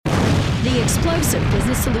the Explosive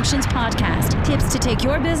Business Solutions Podcast. Tips to take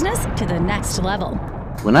your business to the next level.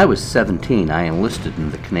 When I was 17, I enlisted in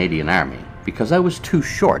the Canadian Army because I was too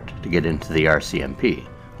short to get into the RCMP,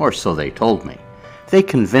 or so they told me. They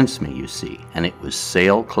convinced me, you see, and it was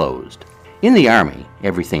sale closed. In the Army,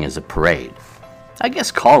 everything is a parade. I guess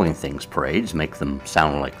calling things parades make them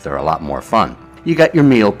sound like they're a lot more fun. You got your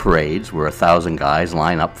meal parades where 1,000 guys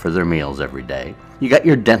line up for their meals every day. You got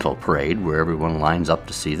your dental parade where everyone lines up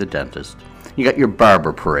to see the dentist. You got your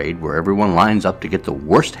barber parade where everyone lines up to get the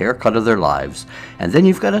worst haircut of their lives. And then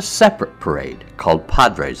you've got a separate parade called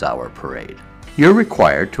Padres Hour Parade. You're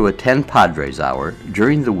required to attend Padres Hour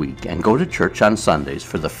during the week and go to church on Sundays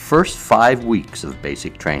for the first 5 weeks of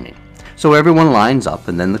basic training. So everyone lines up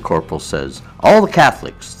and then the corporal says, "All the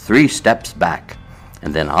Catholics, 3 steps back."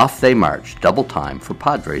 And then off they march, double time for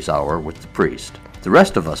Padres Hour with the priest. The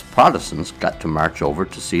rest of us Protestants got to march over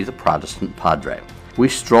to see the Protestant Padre. We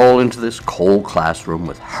stroll into this cold classroom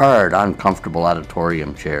with hard, uncomfortable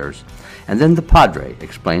auditorium chairs, and then the Padre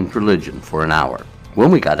explains religion for an hour. When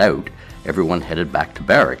we got out, everyone headed back to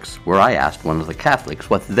barracks, where I asked one of the Catholics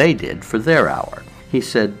what they did for their hour. He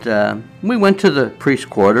said, we went to the priest's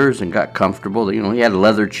quarters and got comfortable. He had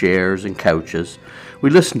leather chairs and couches. We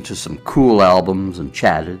listened to some cool albums and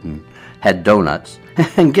chatted and had donuts.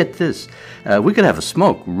 And get this, we could have a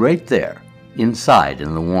smoke right there, inside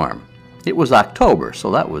in the warm. It was October,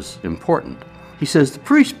 so that was important. He says, "The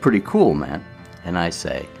priest's pretty cool, man." And I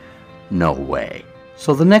say, "No way."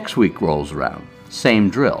 So the next week rolls around.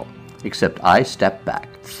 Same drill, except I step back.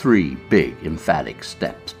 3 big, emphatic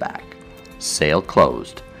steps back. Sale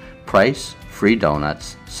closed. Price, free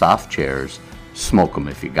donuts, soft chairs, smoke 'em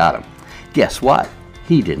if you got 'em. Guess what?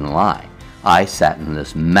 He didn't lie. I sat in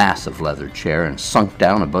this massive leather chair and sunk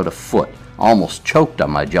down about a foot, almost choked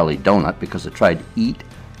on my jelly donut because I tried to eat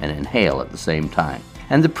and inhale at the same time.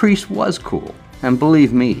 And the priest was cool. And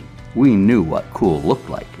believe me, we knew what cool looked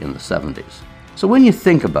like in the 70s. So when you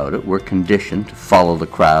think about it, we're conditioned to follow the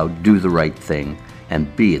crowd, do the right thing,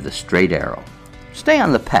 and be the straight arrow. Stay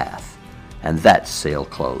on the path, and that's sale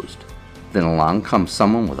closed. Then along comes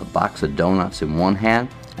someone with a box of donuts in one hand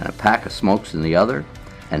and a pack of smokes in the other,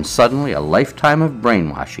 and suddenly a lifetime of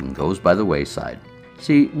brainwashing goes by the wayside.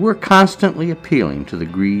 See, we're constantly appealing to the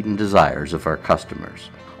greed and desires of our customers.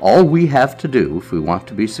 All we have to do if we want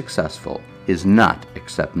to be successful is not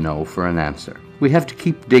accept no for an answer. We have to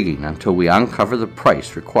keep digging until we uncover the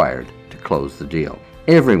price required to close the deal.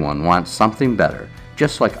 Everyone wants something better,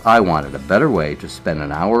 just like I wanted a better way to spend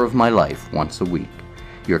an hour of my life once a week.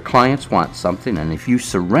 Your clients want something, and if you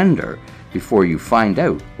surrender before you find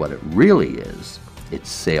out what it really is, it's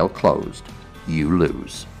sale closed. You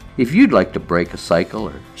lose. If you'd like to break a cycle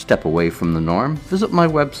or step away from the norm, visit my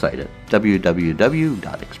website at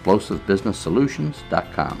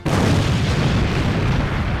www.explosivebusinesssolutions.com.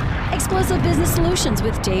 Explosive Business Solutions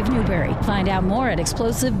with Dave Newberry. Find out more at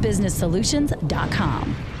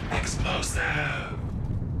explosivebusinesssolutions.com. Explosive.